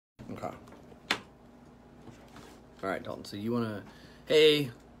Okay. All right, Dalton. So you want to,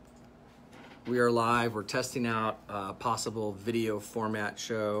 hey, we are live. We're testing out a possible video format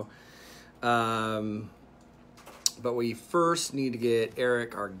show. But we first need to get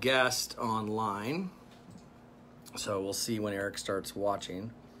Eric, our guest, online. So we'll see when Eric starts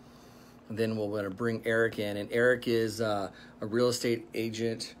watching. And then we're going to bring Eric in. And Eric is a real estate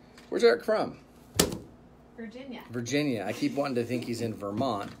agent. Where's Eric from? Virginia. Virginia. I keep wanting to think he's in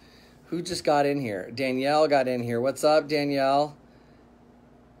Vermont. Who just got in here? Danielle got in here. What's up, Danielle?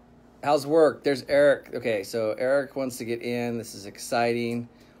 How's work? There's Eric. Okay, so Eric wants to get in. This is exciting.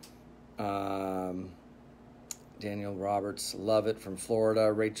 Danielle Roberts, love it, from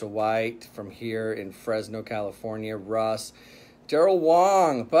Florida. Rachel White from here in Fresno, California. Russ. Daryl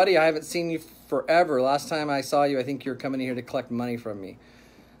Wong. Buddy, I haven't seen you forever. Last time I saw you, I think you were coming here to collect money from me.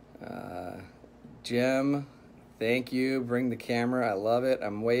 Jim. Thank you. Bring the camera. I love it.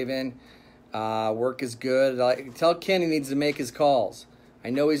 I'm waving. Work is good. Tell Ken he needs to make his calls.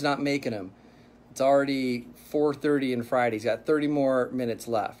 I know he's not making them. It's already 4:30 on Friday. He's got 30 more minutes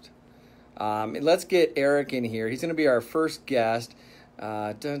left. Let's get Eric in here. He's going to be our first guest.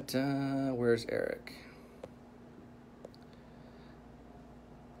 Where's Eric?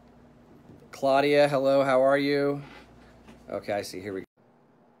 Claudia, hello. How are you? Okay, I see. Here we go.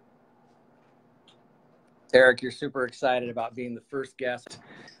 Eric, you're super excited about being the first guest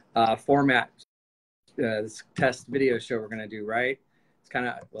format this test video show we're going to do, right? It's kind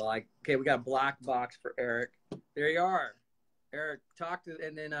of, well, like, okay, we got a black box for Eric. There you are. Eric, talk to,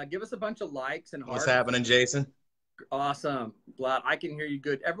 and then give us a bunch of likes and hearts. What's happening, Jason? Awesome. Glad I can hear you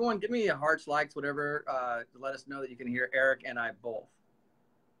good. Everyone, give me a hearts, likes, whatever, to let us know that you can hear Eric and I both.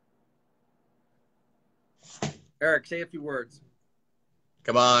 Eric, say a few words.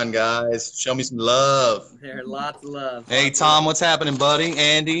 Come on, guys. Show me some love. There, lots of love. Hey, Tom, what's happening, buddy?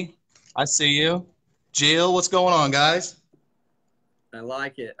 Andy, I see you. Jill, what's going on, guys? I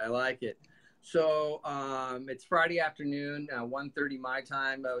like it. I like it. So it's Friday afternoon, 1:30 my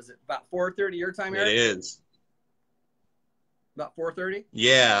time. Was it about 4:30 your time, Eric? It is. About 4:30?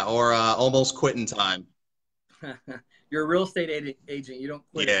 Yeah, or almost quitting time. You're a real estate agent. You don't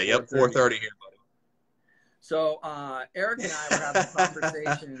quit. Yeah, yep, 4:30 here, buddy. So Eric and I were having a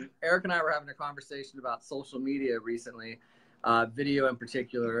conversation. Eric and I were having a conversation about social media recently, video in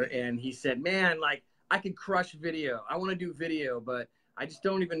particular. And he said, "Man, like I could crush video. I want to do video, but I just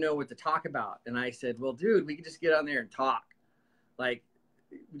don't even know what to talk about." And I said, "Well, dude, we could just get on there and talk. Like,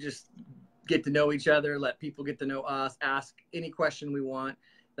 just get to know each other, let people get to know us, ask any question we want."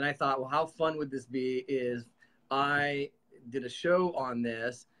 Then I thought, well, how fun would this be? Is I did a show on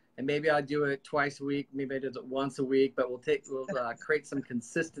this. And maybe I'll do it twice a week. Maybe I do it once a week, but we'll create some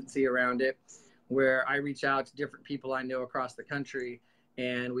consistency around it where I reach out to different people I know across the country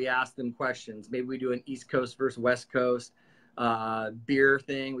and we ask them questions. Maybe we do an East Coast versus West Coast beer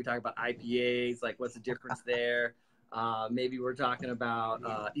thing. We talk about IPAs, like what's the difference there? Maybe we're talking about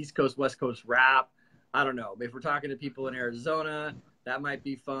East Coast, West Coast rap. I don't know. If we're talking to people in Arizona, that might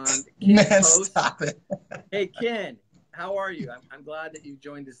be fun. Man, stop it. Hey, Ken. How are you? I'm glad that you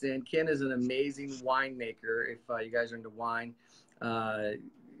joined us in. Ken is an amazing winemaker, if you guys are into wine.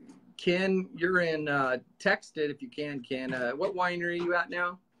 Ken, you're in, text it if you can, Ken. What winery are you at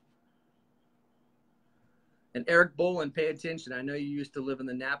now? And Eric Bolin, pay attention. I know you used to live in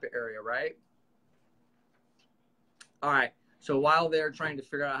the Napa area, right? All right. So while they're trying to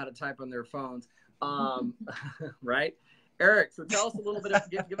figure out how to type on their phones, right? Eric, so tell us a little bit,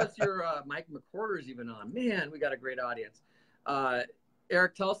 give us your Mike McWhorter's even on. Man, we got a great audience.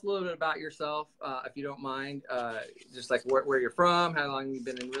 Eric, tell us a little bit about yourself, if you don't mind, just like where you're from, how long you've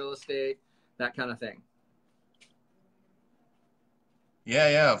been in real estate, that kind of thing.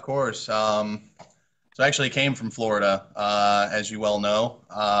 Yeah, of course. So I actually came from Florida, as you well know.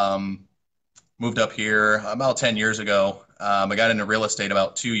 Moved up here about 10 years ago. I got into real estate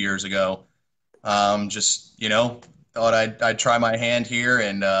about 2 years ago. Just, thought I'd try my hand here,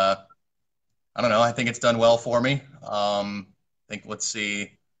 and I don't know. I think it's done well for me. I think, let's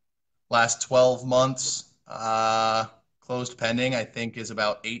see, last 12 months closed pending, I think, is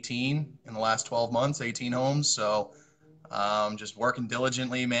about 18 in the last 12 months, 18 homes. So just working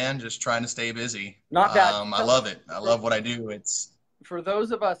diligently, man, just trying to stay busy. Not bad. I love it. I love what I do. It's for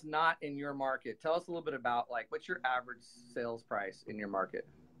those of us not in your market, tell us a little bit about, like, what's your average sales price in your market?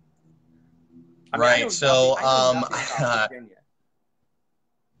 Right. So,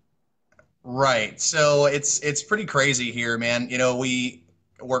 right. So it's pretty crazy here, man.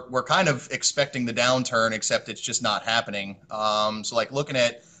 We're kind of expecting the downturn, except it's just not happening. So like looking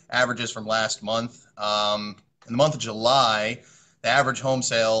at averages from last month, in the month of July, the average home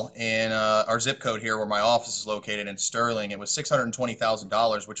sale in our zip code here, where my office is located in Sterling, it was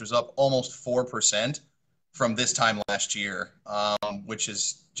 $620,000, which was up almost 4% from this time last year, which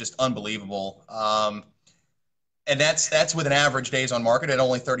is just unbelievable. And that's with an average days on market at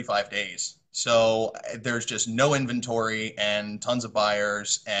only 35 days. So there's just no inventory and tons of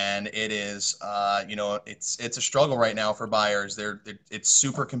buyers, and it is, it's a struggle right now for buyers. It's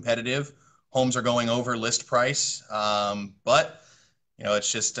super competitive. Homes are going over list price, but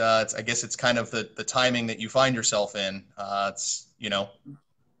it's just, I guess it's kind of the timing that you find yourself in. It's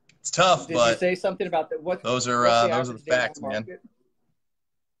tough, Did you but say something about that? those are the facts, man.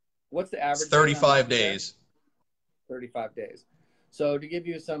 What's the It's average? 35 days. 35 days. So to give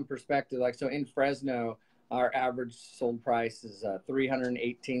you some perspective, like, so in Fresno, our average sold price is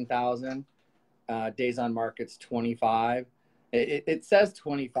 318,000. Days on market's 25. It says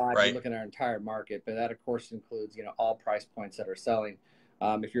 25. Right. You look at our entire market, but that of course includes all price points that are selling.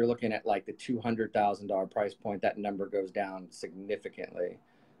 If you're looking at like the $200,000 price point, that number goes down significantly.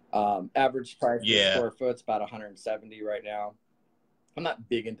 Average price per square foot's about 170 right now. I'm not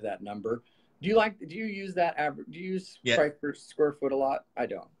big into that number. Do you use that average? Do you use price per square foot a lot? I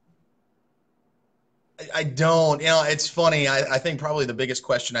don't. I don't. It's funny. I think probably the biggest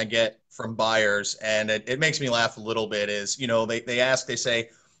question I get from buyers, and it makes me laugh a little bit, is, they say,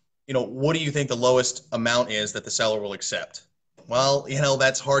 what do you think the lowest amount is that the seller will accept? Well,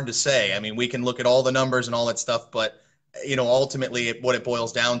 that's hard to say. I mean, we can look at all the numbers and all that stuff, but, ultimately what it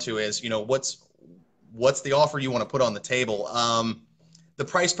boils down to is, what's the offer you want to put on the table? The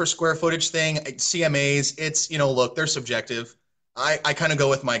price per square footage thing, CMAs, it's, look, they're subjective. I kind of go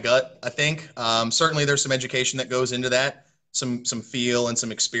with my gut, I think. Certainly there's some education that goes into that, some feel and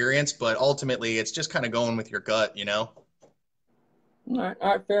some experience, but ultimately it's just kind of going with your gut, All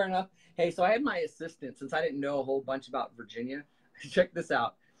right, fair enough. Hey, so I had my assistant, since I didn't know a whole bunch about Virginia. Check this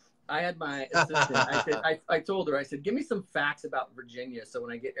out. I had my assistant. I told her, I said, give me some facts about Virginia, so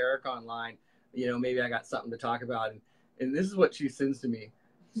when I get Eric online, maybe I got something to talk about. And this is what she sends to me.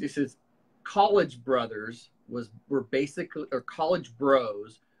 She says, college bros were basically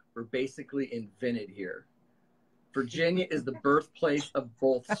invented here. Virginia is the birthplace of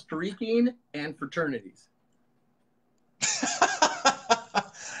both streaking and fraternities.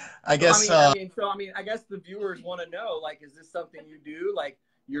 I guess the viewers want to know, like, is this something you do? Like,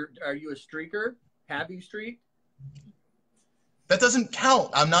 are you a streaker? Have you streaked? That doesn't count.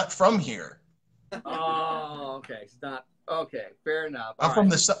 I'm not from here. Oh, okay. It's not. Okay, fair enough. I'm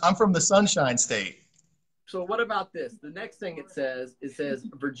from the Sunshine State. So what about this? The next thing it says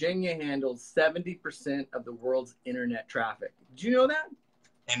Virginia handles 70% of the world's internet traffic. Did you know that?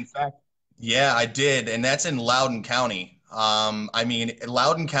 In fact, yeah, I did, and that's in Loudoun County.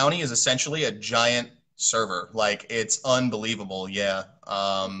 Loudoun County is essentially a giant server. Like, it's unbelievable. Yeah,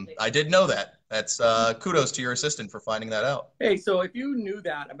 I did know that. That's kudos to your assistant for finding that out. Hey, so if you knew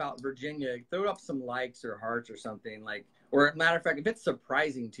that about Virginia, throw up some likes or hearts or something, like, or as a matter of fact, if it's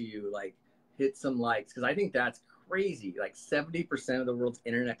surprising to you, like, hit some likes, because I think that's crazy. Like 70% of the world's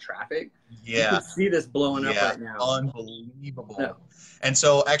internet traffic. Yeah. You can see this blowing up right now. Unbelievable. Yeah. And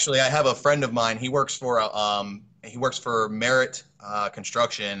so actually I have a friend of mine, he works for Merit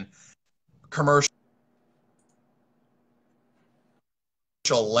Construction, commercial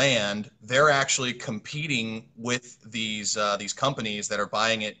land. They're actually competing with these companies that are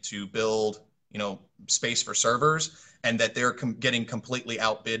buying it to build, space for servers, and that they're getting completely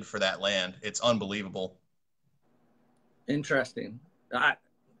outbid for that land. It's unbelievable. Interesting. I've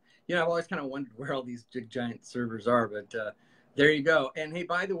always kind of wondered where all these big giant servers are, but there you go. And hey,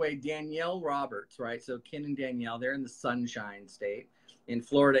 by the way, Danielle Roberts, right? So Ken and Danielle, they're in the Sunshine State in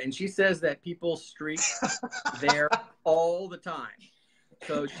Florida, and she says that people streak there all the time.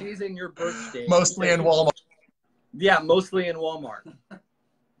 So she's in your birth state. Mostly in Walmart. Yeah, mostly in Walmart.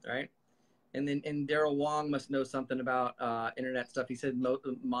 Right? And Daryl Wong must know something about internet stuff. He said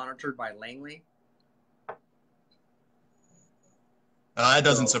monitored by Langley. That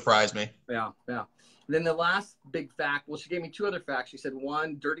doesn't surprise me. Yeah. And then the last big fact, well, she gave me two other facts. She said,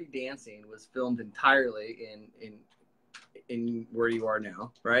 one, Dirty Dancing was filmed entirely in where you are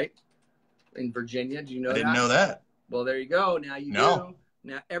now, right? In Virginia. Do you know that? I didn't know that. Well, there you go. Now you do.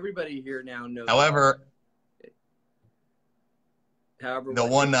 Now everybody here now knows. However, the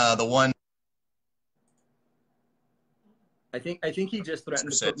one. I think he just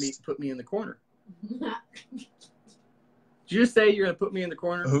threatened to put me in the corner. Did you just say you're going to put me in the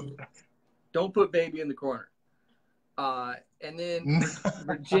corner? Don't put baby in the corner. And then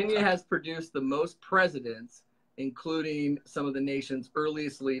Virginia has produced the most presidents, including some of the nation's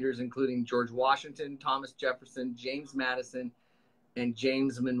earliest leaders, including George Washington, Thomas Jefferson, James Madison, and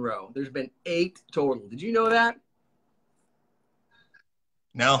James Monroe. There's been 8 total. Did you know that?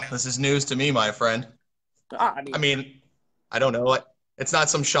 No, this is news to me, my friend. I I mean, mean, I don't know. It's not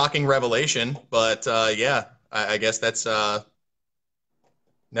some shocking revelation, but yeah, I guess that's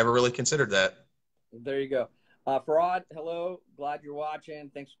never really considered that. there you go. Farad, hello. Glad you're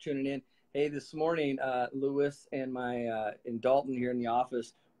watching. Thanks for tuning in. Hey, this morning, Lewis and and Dalton here in the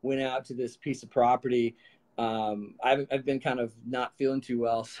office went out to this piece of property. I've been kind of not feeling too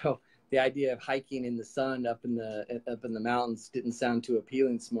well, so the idea of hiking in the sun up in the mountains didn't sound too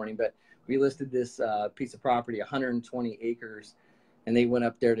appealing this morning. But we listed this piece of property, 120 acres, and they went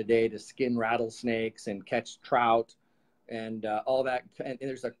up there today to skin rattlesnakes and catch trout and all that. And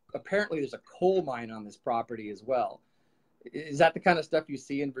apparently there's a coal mine on this property as well. Is that the kind of stuff you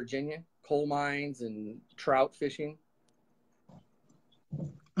see in Virginia? Coal mines and trout fishing?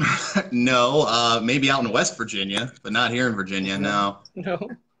 No, maybe out in West Virginia, but not here in Virginia. No. No,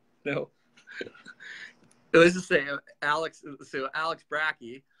 no. Let's just say Alex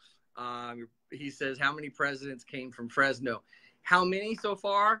Brackey, he says, how many presidents came from Fresno? How many so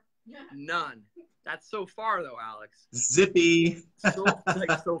far? None. That's so far, though, Alex. Zippy.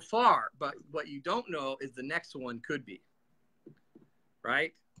 So far. But what you don't know is the next one could be.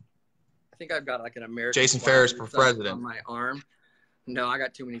 Right? I think I've got like an American Jason Farris for president on my arm. No, I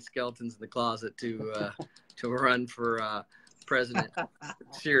got too many skeletons in the closet to run for president.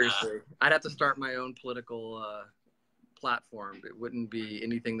 Seriously, I'd have to start my own political platform. It wouldn't be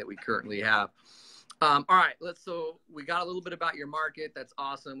anything that we currently have. All right, so we got a little bit about your market. That's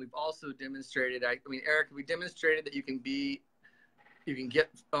awesome. We've also demonstrated. I mean, Eric, we demonstrated that you can get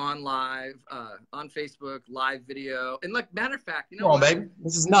on live, on Facebook, live video. And look, matter of fact, you know what? Come on, baby.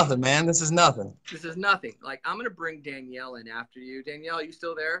 This is nothing, man. This is nothing. This is nothing. Like, I'm going to bring Danielle in after you. Danielle, are you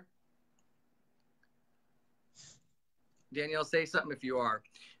still there? Danielle, say something if you are.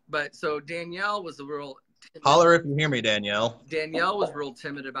 But so Danielle was a real... Holler if you hear me, Danielle. Danielle was real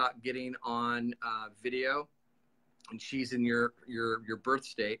timid about getting on video. And she's in your birth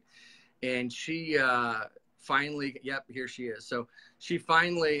state. And she... finally, yep, here she is. So she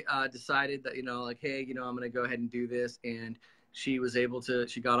finally decided that, like, hey, I'm going to go ahead and do this. And she was able to,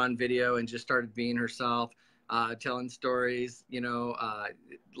 she got on video and just started being herself, telling stories. A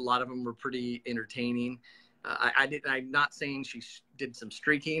lot of them were pretty entertaining. I'm not saying she did some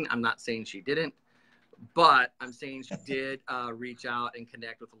streaking. I'm not saying she didn't. But I'm saying she did reach out and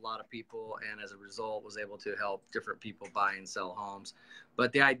connect with a lot of people, and as a result was able to help different people buy and sell homes.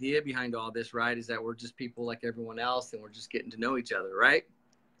 But the idea behind all this, right, is that we're just people like everyone else, and we're just getting to know each other, right?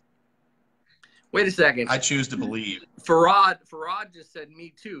 Wait a second. I choose to believe. Farad just said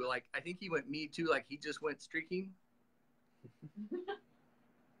me too. Like, I think he went me too, like he just went streaking.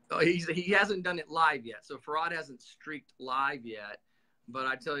 Oh, he hasn't done it live yet. So Farad hasn't streaked live yet. But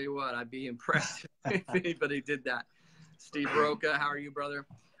I tell you what, I'd be impressed if anybody did that. Steve Roca, how are you, brother?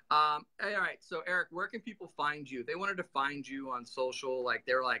 All right. So, Eric, where can people find you? They wanted to find you on social. Like,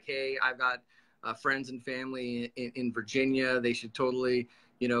 they're like, hey, I've got friends and family in Virginia. They should totally,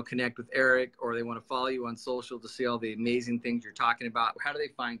 connect with Eric, or they want to follow you on social to see all the amazing things you're talking about. How do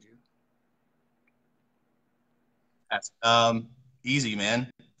they find you? That's easy,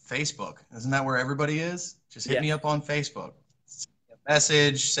 man. Facebook. Isn't that where everybody is? Just hit me up on Facebook.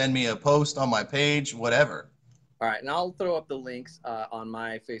 Message, send me a post on my page, whatever. All right, and I'll throw up the links on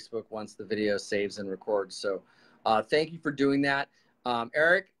my Facebook once the video saves and records. So thank you for doing that.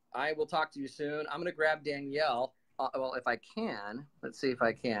 Eric, I will talk to you soon. I'm going to grab Danielle. Well, if I can. Let's see if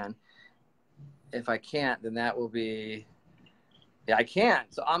I can. If I can't, then that will be... Yeah, I can.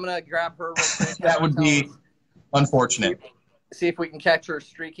 So I'm going to grab her real quick. That would be unfortunate. See if we can catch her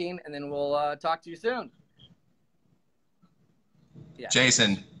streaking, and then we'll talk to you soon. Yeah.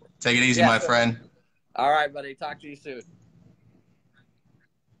 Jason, take it easy, my friend. All right, buddy. Talk to you soon.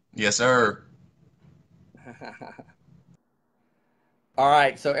 Yes, sir. All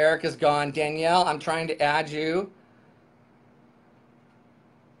right, so Eric is gone. Danielle, I'm trying to add you.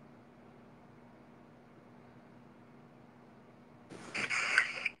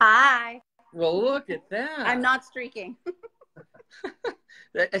 Hi. Well, look at that. I'm not streaking.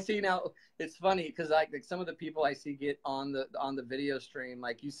 I see now. It's funny because like some of the people I see get on the video stream,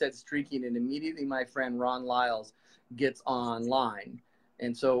 like you said, streaking, and immediately my friend Ron Lyles gets online.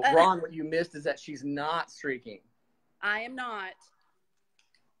 And so, Ron, what you missed is that she's not streaking. I am not.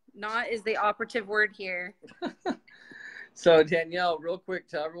 Not is the operative word here. So, Danielle, real quick,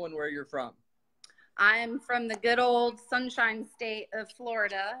 tell everyone where you're from. I'm from the good old sunshine state of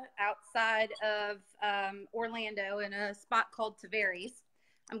Florida, outside of Orlando, in a spot called Tavares.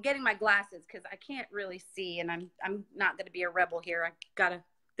 I'm getting my glasses because I can't really see, and I'm not going to be a rebel here. I gotta.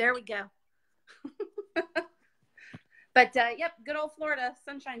 There we go. But yep, good old Florida,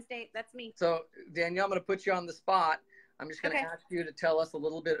 Sunshine State. That's me. So Danielle, I'm going to put you on the spot. I'm just going to Okay. ask you to tell us a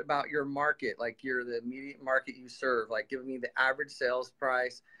little bit about your market, like the immediate market you serve. Like, give me the average sales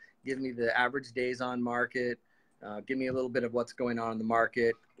price, give me the average days on market, give me a little bit of what's going on in the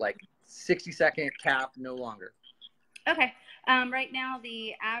market, like 60-second cap, no longer. Okay. Right now,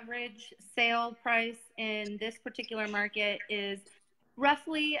 the average sale price in this particular market is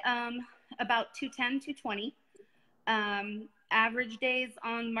roughly about 210, 220. Average days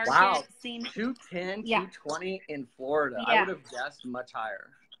on market. Wow, seem 210, yeah. 220 in Florida. Yeah. I would have guessed much higher.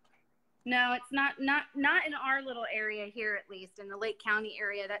 No, it's not in our little area here, at least in the Lake County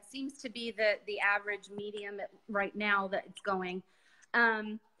area. That seems to be the average medium right now that it's going.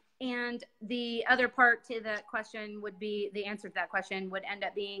 And the other part to that question would be, the answer to that question would end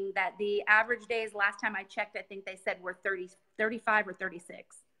up being that the average days, last time I checked, I think they said were 35 or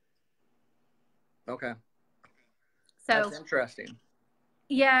 36. Okay. So that's interesting.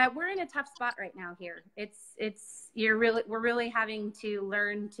 Yeah, we're in a tough spot right now here. We're really having to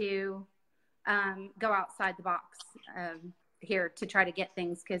learn to go outside the box here to try to get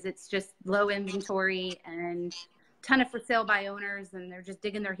things, because it's just low inventory and ton of for sale by owners, and they're just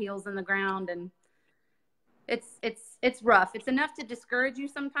digging their heels in the ground, and it's rough. It's enough to discourage you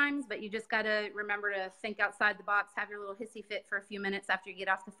sometimes, but you just got to remember to think outside the box, have your little hissy fit for a few minutes after you get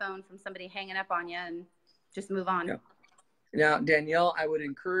off the phone from somebody hanging up on you, and just move on. Yeah. Now, Danielle, I would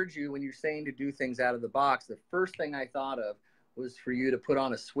encourage you, when you're saying to do things out of the box, the first thing I thought of was for you to put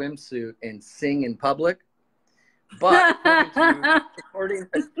on a swimsuit and sing in public. But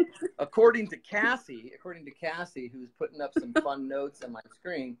according to Cassie, who's putting up some fun notes on my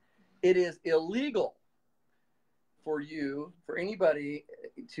screen, it is illegal for anybody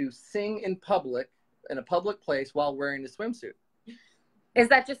to sing in public, in a public place, while wearing a swimsuit. Is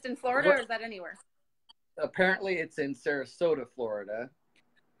that just in Florida, or is that anywhere? Apparently, it's in Sarasota, Florida.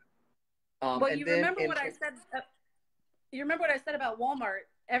 Well, you remember what I said? You remember what I said about Walmart?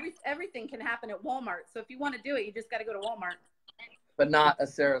 Everything can happen at Walmart. So if you want to do it, you just got to go to Walmart. But not a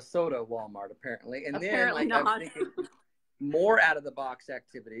Sarasota Walmart, apparently. And apparently then, not. I'm thinking more out of the box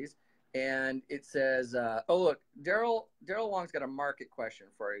activities. And it says, oh, look, Daryl Wong's got a market question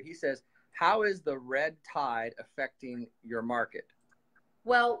for you. He says, how is the red tide affecting your market?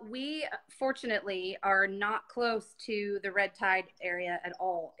 Well, we fortunately are not close to the red tide area at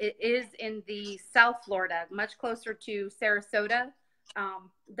all. It is in the South Florida, much closer to Sarasota.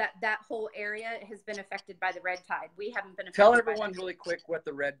 That whole area has been affected by the red tide. We haven't been affected. Tell everyone really quick what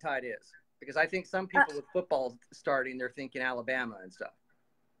the red tide is, because I think some people with football starting, they're thinking Alabama and stuff.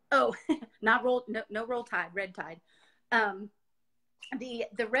 Oh, not roll, no roll tide, red tide.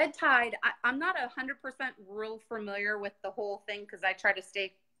 The red tide, I'm not 100% real familiar with the whole thing, because I try to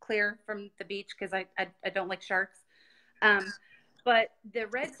stay clear from the beach because I don't like sharks. But the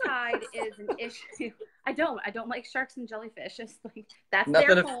red tide is an issue. I don't like sharks and jellyfish. It's like, that's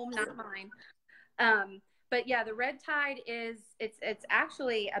their home, not mine. But yeah, the red tide it's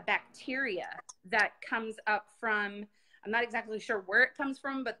actually a bacteria that comes up from, I'm not exactly sure where it comes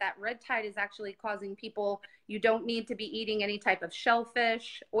from, but that red tide is actually causing people, you don't need to be eating any type of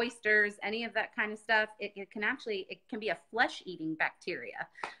shellfish, oysters, any of that kind of stuff. It can be a flesh-eating bacteria.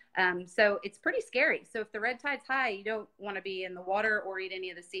 So it's pretty scary. So if the red tide's high, you don't want to be in the water or eat any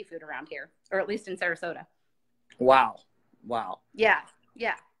of the seafood around here, or at least in Sarasota. Wow. Yeah.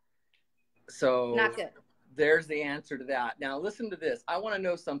 So not good. There's the answer to that. Now listen to this. I want to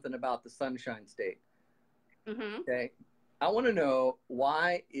know something about the Sunshine State. Mm-hmm. Okay. I want to know,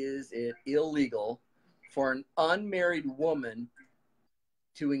 why is it illegal for an unmarried woman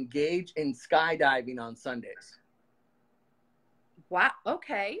to engage in skydiving on Sundays? Wow.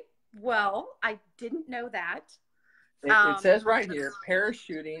 Okay. Well, I didn't know that. It says right here,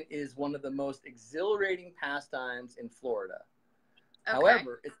 parachuting is one of the most exhilarating pastimes in Florida. Okay.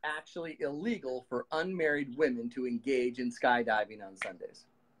 However, it's actually illegal for unmarried women to engage in skydiving on Sundays.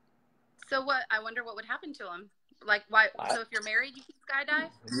 So I wonder what would happen to them. Like, why? So if you're married, you can skydive?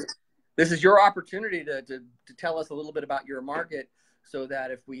 This is your opportunity to tell us a little bit about your market, so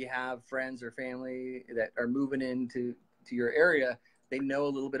that if we have friends or family that are moving into your area, they know a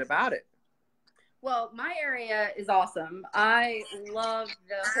little bit about it. Well, my area is awesome. I love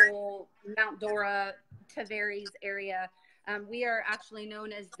the whole Mount Dora, Tavares area. We are actually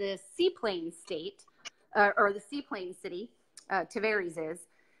known as the Seaplane State, or the Seaplane City. Tavares is.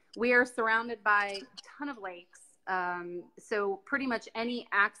 We are surrounded by a ton of lakes. So pretty much any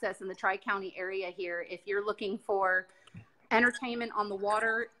access in the Tri-County area here, if you're looking for Entertainment on the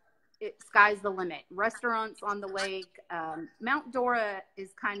water, sky's the limit. Restaurants on the lake. Mount Dora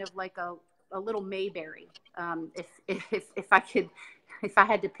is kind of like a little Mayberry. If I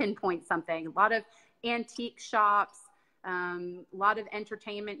had to pinpoint something, a lot of antique shops, a lot of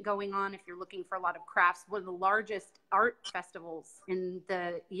entertainment going on. If you're looking for a lot of crafts, one of the largest art festivals in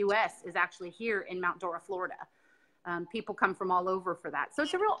the U.S. is actually here in Mount Dora, Florida. People come from all over for that. So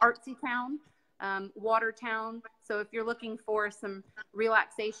it's a real artsy town, water town. So if you're looking for some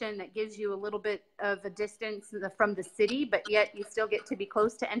relaxation that gives you a little bit of a distance from the city, but yet you still get to be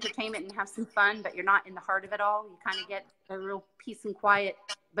close to entertainment and have some fun, but you're not in the heart of it all, you kind of get a real peace and quiet,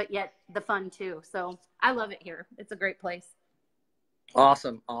 but yet the fun too. So I love it here. It's a great place.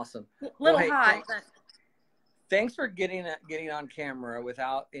 Awesome. Awesome. Little hot. Thanks for getting on camera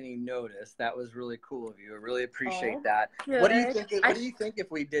without any notice. That was really cool of you. I really appreciate that. Good. What do you think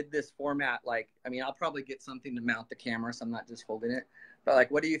if we did this format? Like, I mean, I'll probably get something to mount the camera, so I'm not just holding it. But like,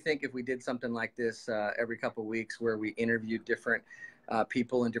 what do you think if we did something like this every couple of weeks, where we interviewed different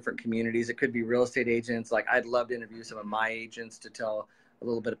people in different communities? It could be real estate agents. Like, I'd love to interview some of my agents to tell a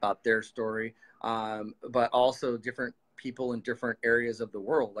little bit about their story, but also different people in different areas of the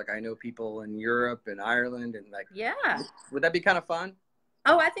world. Like, I know people in Europe and Ireland, and like, yeah, would that be kind of fun?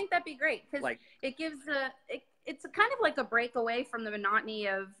 Oh, I think that'd be great, because like, it gives it's a kind of like a break away from the monotony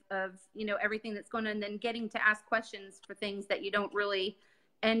of you know, everything that's going on, and then getting to ask questions for things that you don't really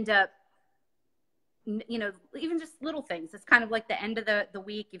end up, you know, even just little things. It's kind of like the end of the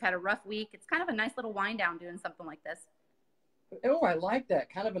week. You've had a rough week. It's kind of a nice little wind down doing something like this. Oh, I like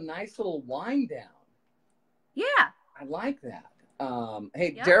that. Kind of a nice little wind down. Yeah. I like that.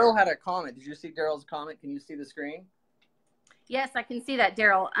 Hey, yeah. Daryl had a comment. Did you see Daryl's comment? Can you see the screen? Yes, I can see that,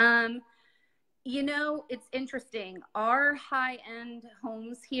 Daryl. You know, it's interesting. Our high-end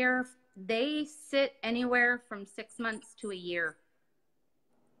homes here, they sit anywhere from 6 months to a year.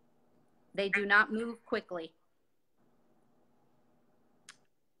 They do not move quickly.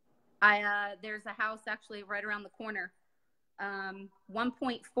 There's a house actually right around the corner,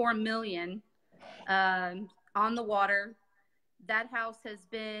 1.4 million on the water. That house has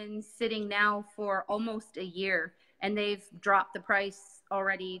been sitting now for almost a year, and they've dropped the price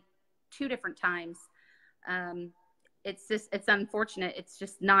already 2 different times. It's unfortunate. It's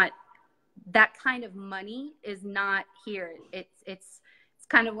just not, that kind of money is not here. It's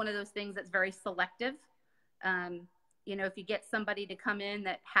kind of one of those things that's very selective. You know, if you get somebody to come in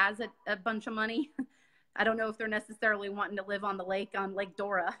that has a bunch of money, I don't know if they're necessarily wanting to live on the lake, on Lake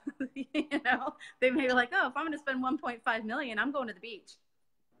Dora. You know, they may be like, oh, if I'm going to spend 1.5 million, I'm going to the beach.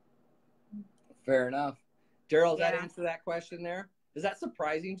 Fair enough. Daryl, does that answer that question there? Is that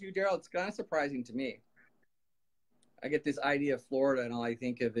surprising to you, Daryl? It's kind of surprising to me. I get this idea of Florida, and all I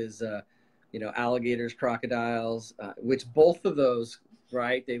think of is, you know, alligators, crocodiles, which both of those,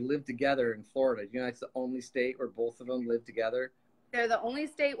 right, they live together in Florida. You know, it's the only state where both of them live together. They're the only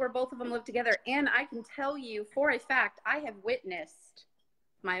state where both of them live together. And I can tell you for a fact, I have witnessed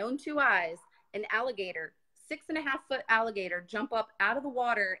my own 2 eyes, an alligator, 6.5-foot alligator, jump up out of the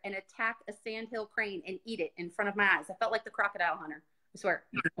water and attack a sandhill crane and eat it in front of my eyes. I felt like the crocodile hunter. I swear.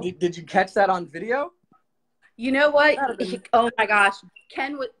 Did you catch that on video? You know what? Oh my gosh.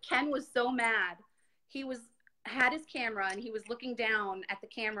 Ken was so mad. He had his camera and he was looking down at the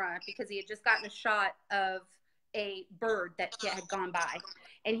camera because he had just gotten a shot of a bird that had gone by,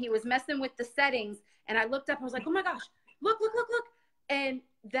 and he was messing with the settings, and I looked up, I was like, oh my gosh, look, and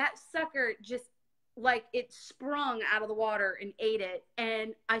that sucker just, like, it sprung out of the water and ate it.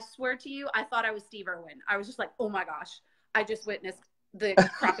 And I swear to you, I thought I was Steve Irwin. I was just like, oh my gosh, I just witnessed the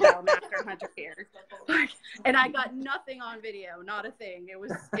crocodile master hunter here. And I got nothing on video, not a thing.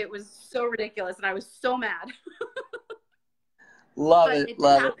 It was so ridiculous, and I was so mad. Love it.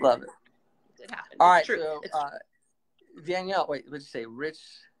 It happened. All right, so Danielle, wait, what'd you say? Rich?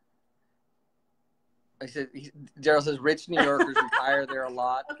 I said, Daryl says rich New Yorkers retire there a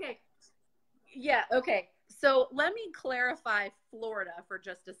lot. Okay. Yeah, okay. So let me clarify Florida for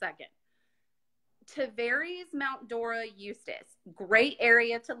just a second. Tavares, Mount Dora, Eustis, great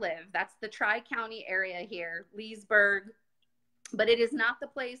area to live. That's the Tri-County area here, Leesburg. But it is not the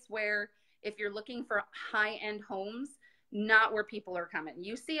place where, if you're looking for high-end homes, not where people are coming.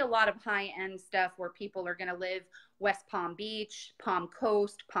 You see a lot of high-end stuff where people are going to live West Palm Beach, Palm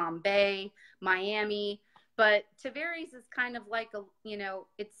Coast, Palm Bay, Miami. But Tavares is kind of like a, you know,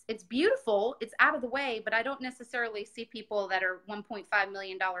 it's beautiful. It's out of the way, but I don't necessarily see people that are $1.5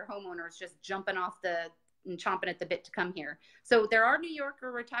 million homeowners just jumping off and chomping at the bit to come here. So there are New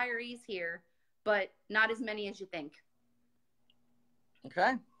Yorker retirees here, but not as many as you think.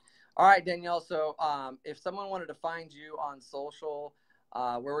 Okay. All right, Danielle. So if someone wanted to find you on social,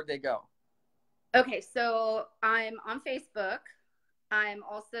 where would they go? Okay, so I'm on Facebook. I'm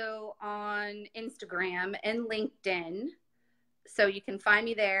also on Instagram and LinkedIn. So you can find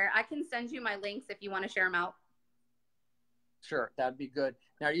me there. I can send you my links if you want to share them out. Sure, that'd be good.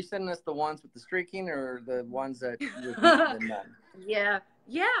 Now, are you sending us the ones with the streaking or the ones that with the none? Yeah.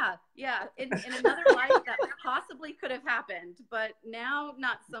 In another life, that possibly could have happened, but now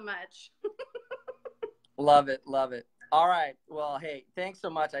not so much. Love it. All right. Well, hey, thanks so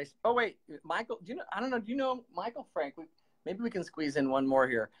much. Oh wait, Michael. Do you know? I don't know. Do you know Michael Frank? Maybe we can squeeze in one more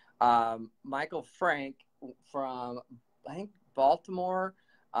here. Michael Frank from, I think, Baltimore.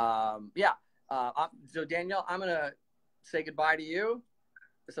 Yeah. So Danielle, I'm gonna say goodbye to you.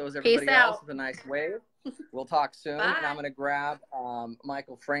 So is everybody else with a nice wave. We'll talk soon. Bye. And I'm gonna grab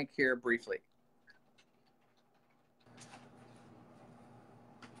Michael Frank here briefly.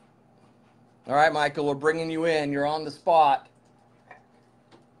 All right, Michael, we're bringing you in. You're on the spot.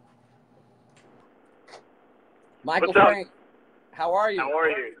 Michael What's up? Frank, how are you? How are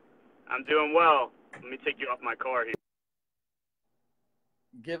you? I'm doing well. Let me take you off my car here.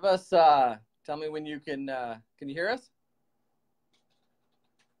 Give us, tell me when you can you hear us?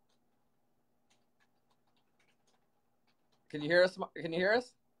 Can you hear us? Can you hear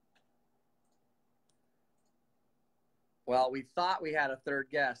us? Well, we thought we had a third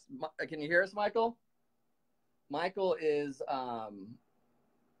guest. Can you hear us, Michael? Michael is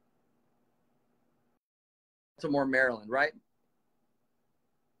Baltimore, Maryland, right?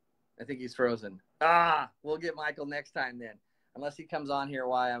 I think he's frozen. We'll get Michael next time then, unless he comes on here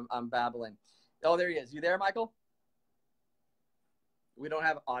while I'm babbling. Oh, there he is. You there, Michael? We don't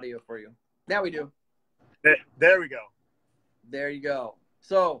have audio for you. Now we do. There we go. There you go.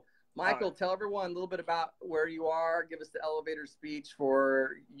 So, Michael, tell everyone a little bit about where you are. Give us the elevator speech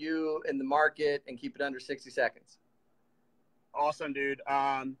for you in the market and keep it under 60 seconds. Awesome, dude.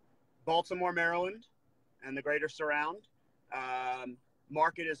 Baltimore, Maryland, and the greater surround.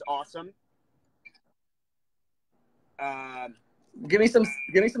 Market is awesome. Give me some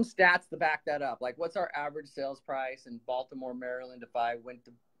stats to back that up. Like, what's our average sales price in Baltimore, Maryland? If I went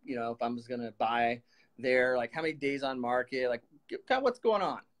to, if I was going to buy there, like how many days on market? Like, kind of what's going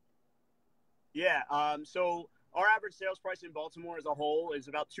on? Yeah. So our average sales price in Baltimore as a whole is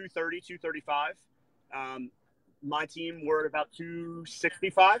about 230, 235. My team, we're at about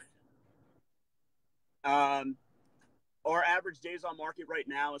 265. Our average days on market right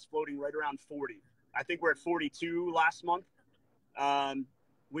now is floating right around 40. I think we're at 42 last month.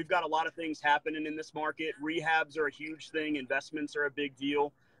 We've got a lot of things happening in this market. Rehabs are a huge thing. Investments are a big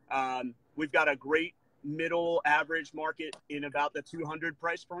deal. We've got a great middle average market in about the 200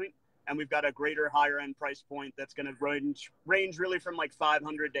 price point. And we've got a greater higher end price point that's going to range really from like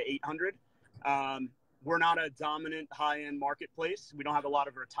 500 to 800. We're not a dominant high end marketplace. We don't have a lot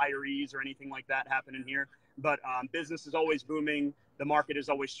of retirees or anything like that happening here, but business is always booming. The market is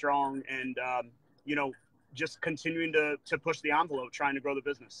always strong, and just continuing to push the envelope, trying to grow the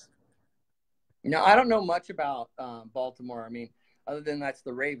business. Now, I don't know much about Baltimore. I mean, other than that's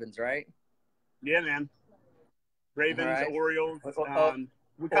the Ravens, right? Yeah, man. Ravens, right. Orioles.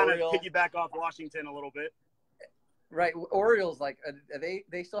 We kind of piggyback off Washington a little bit. Right. Orioles, like,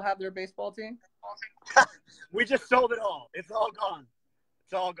 they still have their baseball team? We just sold it all. It's all gone.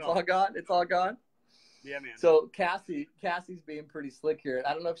 It's all gone. It's all gone? Yeah, man. So Cassie's being pretty slick here.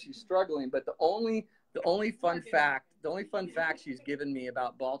 I don't know if she's struggling, but the only fun fact she's given me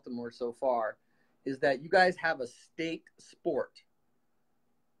about Baltimore so far is that you guys have a state sport.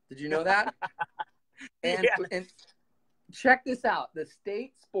 Did you know that? And check this out. The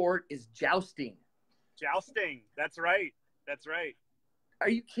state sport is jousting. Jousting. That's right. Are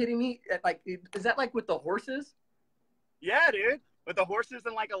you kidding me? Like, is that like with the horses? Yeah, dude. With the horses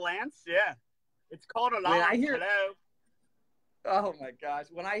and like a lance? Yeah. It's called a lance. Hello. Oh my gosh.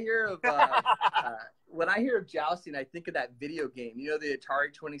 When I hear of jousting, I think of that video game. You know, the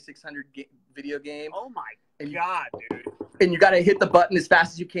Atari 2600 video game? Oh my God, dude. And you got to hit the button as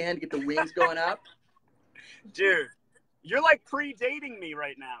fast as you can to get the wings going up. Dude, you're like predating me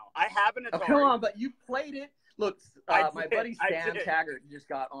right now. I have an Atari. Oh, come on, but you played it. Look, my buddy Sam Taggart just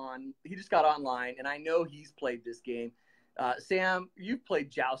got on. He just got online, and I know he's played this game. Sam, you've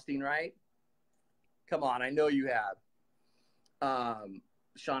played jousting, right? Come on, I know you have.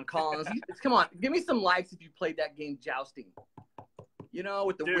 Sean Collins, come on, give me some likes if you played that game, jousting. You know,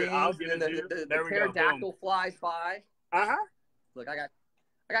 with the wings and the pterodactyl flies by. Look, I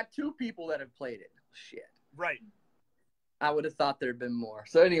got 2 people that have played it. Shit. Right. I would have thought there'd been more.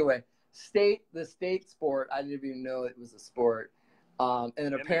 So anyway, the state sport. I didn't even know it was a sport.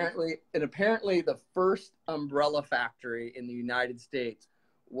 And apparently the first umbrella factory in the United States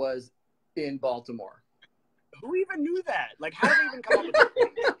was in Baltimore. Who even knew that? Like, how did they even come up with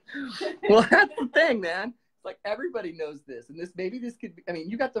that? Well, that's the thing, man. It's like everybody knows this, and this could be. I mean,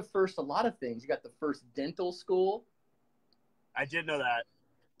 you got the first a lot of things. You got the first dental school. I did know that.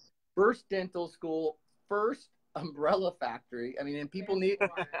 First dental school, first umbrella factory. I mean, and people need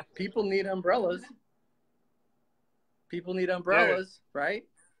umbrellas. People need umbrellas, right?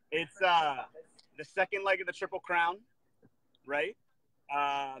 It's the second leg of the Triple Crown, right?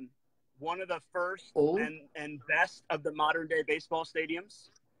 One of the first and best of the modern day baseball stadiums.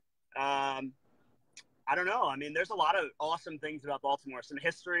 I don't know. I mean, there's a lot of awesome things about Baltimore. Some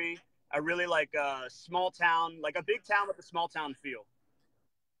history. I really like a small town, like a big town with a small town feel.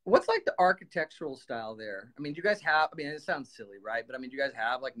 What's like the architectural style there? I mean, do you guys have, I mean, it sounds silly, right? But I mean, do you guys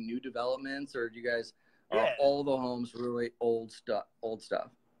have like new developments, or do you guys, are all the homes really old stuff?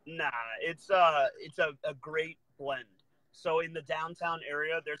 Nah, it's a great blend. So in the downtown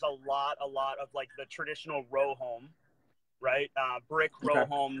area, there's a lot of like the traditional row home, right? Brick row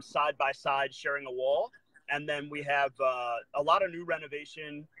homes side by side sharing a wall. And then we have a lot of new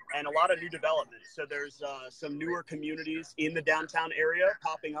renovation and a lot of new development. So there's some newer communities in the downtown area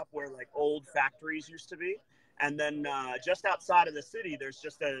popping up where like old factories used to be. And then just outside of the city, there's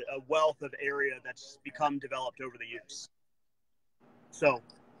just a wealth of area that's become developed over the years. So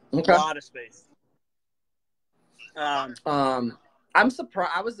a lot of space. I'm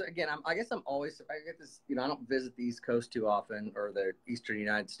surprised. I guess I'm always, I get this, I don't visit the East Coast too often, or the Eastern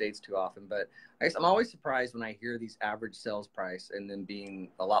United States too often, but I guess I'm always surprised when I hear these average sales price and then being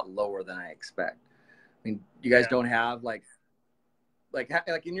a lot lower than I expect. I mean, you guys don't have like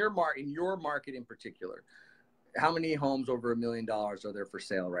in your market in particular, how many homes over $1 million are there for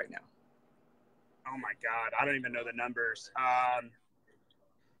sale right now? Oh my God. I don't even know the numbers.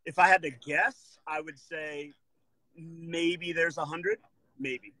 If I had to guess, I would say maybe there's 100,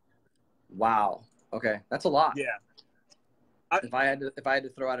 maybe. Wow. Okay. That's a lot. Yeah. If I had to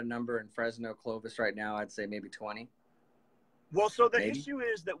throw out a number in Fresno, Clovis right now, I'd say maybe 20. Well, so the issue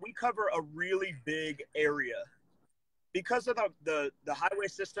is that we cover a really big area. Because of the highway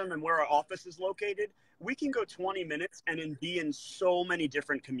system and where our office is located, we can go 20 minutes and be in so many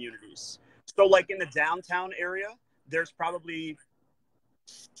different communities. So like in the downtown area, there's probably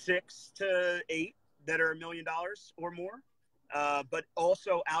 6 to 8 that are $1 million or more. But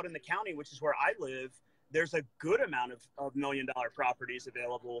also out in the county, which is where I live, there's a good amount of $1 million properties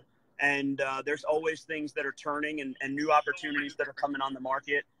available. And there's always things that are turning and new opportunities that are coming on the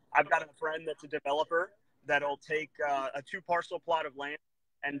market. I've got a friend that's a developer that'll take a 2-parcel plot of land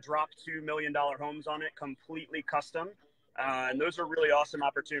and drop $2 million homes on it, completely custom. And those are really awesome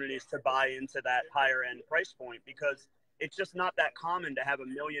opportunities to buy into that higher end price point, because it's just not that common to have $1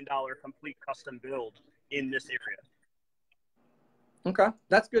 million complete custom build in this area. Okay.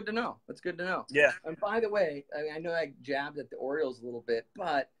 That's good to know. Yeah. And by the way, I know I jabbed at the Orioles a little bit,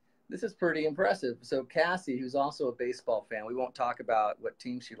 but this is pretty impressive. So Cassie, who's also a baseball fan, we won't talk about what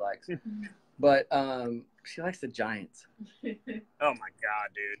team she likes, but she likes the Giants. Oh my God,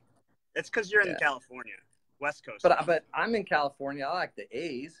 dude. It's because you're in California, West Coast. But I'm in California. I like the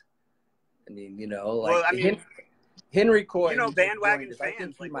A's. I mean, Henry Coy. Bandwagon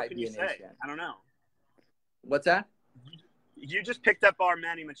fans. Like, what can you say? I don't know. What's that? You just picked up our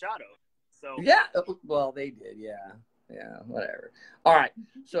Manny Machado. So yeah. Well, they did. Yeah. Whatever. All right.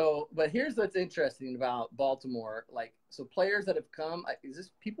 So, but here's what's interesting about Baltimore. Like, so players that have come,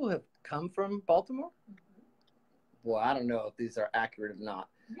 people have come from Baltimore? Well, I don't know if these are accurate or not.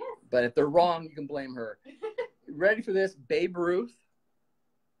 Yes. But if they're wrong, you can blame her. Ready for this? Babe Ruth.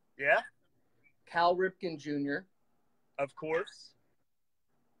 Yeah. Cal Ripken Jr. Of course.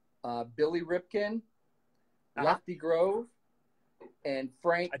 Billy Ripken, Lefty Grove, and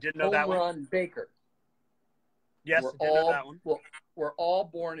Frank Home Run Baker. Yes, I did know that one. We're all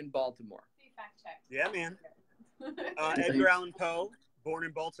born in Baltimore. Fact check. Yeah, man. Edgar Allan Poe, born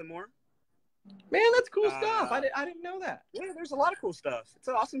in Baltimore. Man, that's cool stuff. I didn't know that. Yeah, there's a lot of cool stuff. It's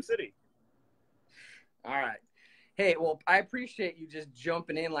an awesome city. All right. Hey, well, I appreciate you just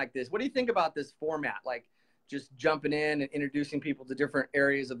jumping in like this. What do you think about this format? Like, just jumping in and introducing people to different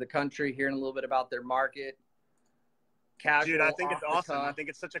areas of the country, hearing a little bit about their market. Casual, dude, I think it's awesome. I think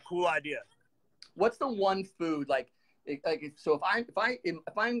it's such a cool idea. What's the one food so if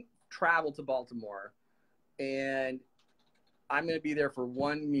I travel to Baltimore and I'm going to be there for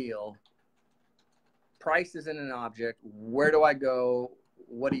one meal, price isn't an object. Where do I go?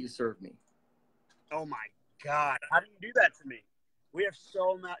 What do you serve me? Oh my God. How do you do that to me? We have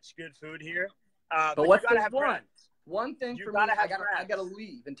so much good food here. But what's the one? One thing You for me, gotta have I gotta crabs.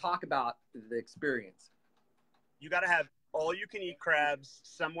 leave and talk about the experience. You got to have all you can eat crabs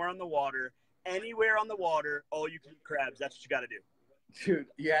somewhere on the water, anywhere on the water, all you can eat crabs. That's what you got to do. Dude,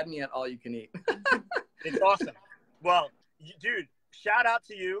 you had me at all you can eat. It's awesome. Well, dude, shout out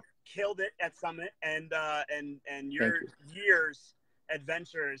to you. Killed it at Summit, and your year's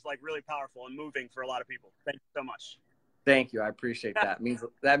adventure is like really powerful and moving for a lot of people. Thank you so much. Thank you. I appreciate that.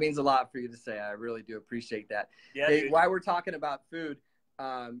 That means a lot for you to say. I really do appreciate that. Yeah, hey, dude. while we're talking about food,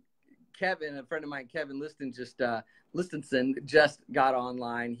 Kevin, a friend of mine, Kevin Listenson, just got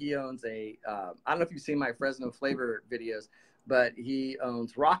online. He owns I don't know if you've seen my Fresno flavor videos, but he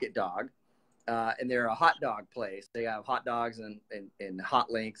owns Rocket Dog, and they're a hot dog place. They have hot dogs and hot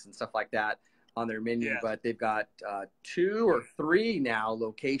links and stuff like that on their menu, Yeah. but they've got 2 or 3 now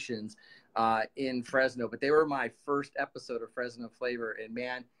locations in Fresno. But they were my first episode of Fresno Flavor, and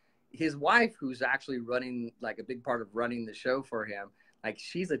man, his wife, who's actually running, like a big part of running the show for him, like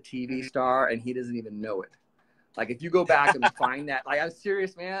she's a TV star and he doesn't even know it. Like if you go back and find that, like I'm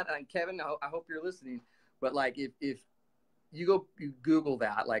serious, man. And Kevin, I hope you're listening. But like if you Google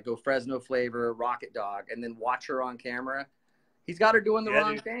that, like go Fresno Flavor, Rocket Dog, and then watch her on camera, he's got her doing the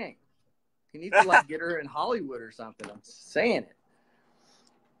wrong thing. He needs to like get her in Hollywood or something. I'm saying it.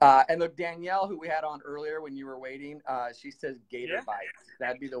 And look, Danielle, who we had on earlier when you were waiting, she says gator bites.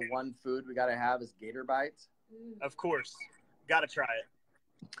 That'd be the one food we got to have is gator bites. Of course. Got to try it.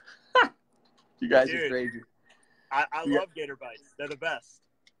 You guys are crazy. I love gator bites. They're the best.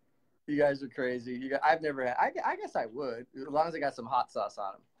 You guys are crazy. I've never had. I guess I would, as long as I got some hot sauce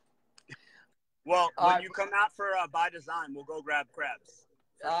on them. Well, when you come out for By Design, we'll go grab crabs.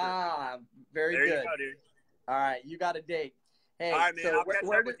 Very there good. You go, dude. All right, you got a date. Hey, all right, man. So I'll catch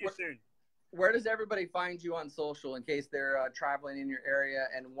up with you soon. Where does everybody find you on social in case they're traveling in your area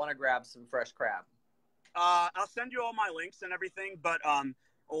and want to grab some fresh crab? I'll send you all my links and everything, but on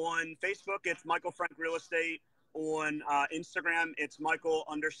Facebook, it's Michael Frank Real Estate. On Instagram, it's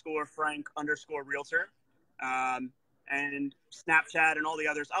Michael_Frank_Realtor. And Snapchat and all the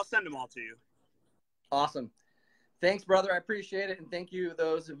others. I'll send them all to you. Awesome. Thanks, brother. I appreciate it. And thank you,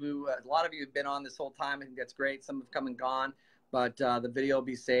 those who, a lot of you have been on this whole time. I think that's great. Some have come and gone, but the video will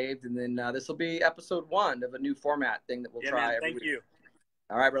be saved. And then this will be episode 1 of a new format thing that we'll try every week. Thank you.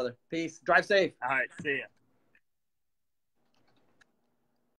 All right, brother. Peace. Drive safe. All right. See ya.